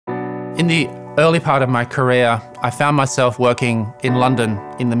In the early part of my career, I found myself working in London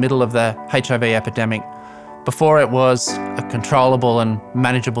in the middle of the HIV epidemic, before it was a controllable and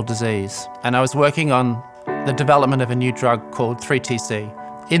manageable disease. And I was working on the development of a new drug called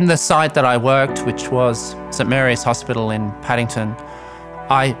 3TC. In the site that I worked, which was St Mary's Hospital in Paddington,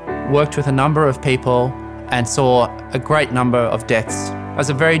 I worked with a number of people and saw a great number of deaths. I was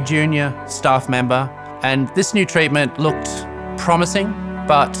a very junior staff member, and this new treatment looked promising,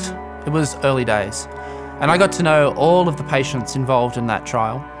 but it was early days. And I got to know all of the patients involved in that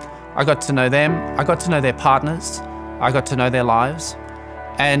trial. I got to know them, I got to know their partners, I got to know their lives.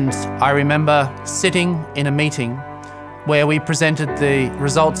 And I remember sitting in a meeting where we presented the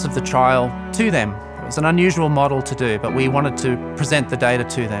results of the trial to them. It was an unusual model to do, but we wanted to present the data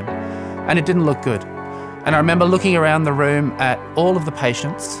to them. And it didn't look good. And I remember looking around the room at all of the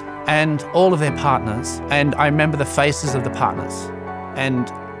patients and all of their partners, and I remember the faces of the partners.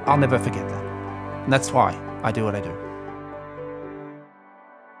 And I'll never forget that. And that's why I do what I do.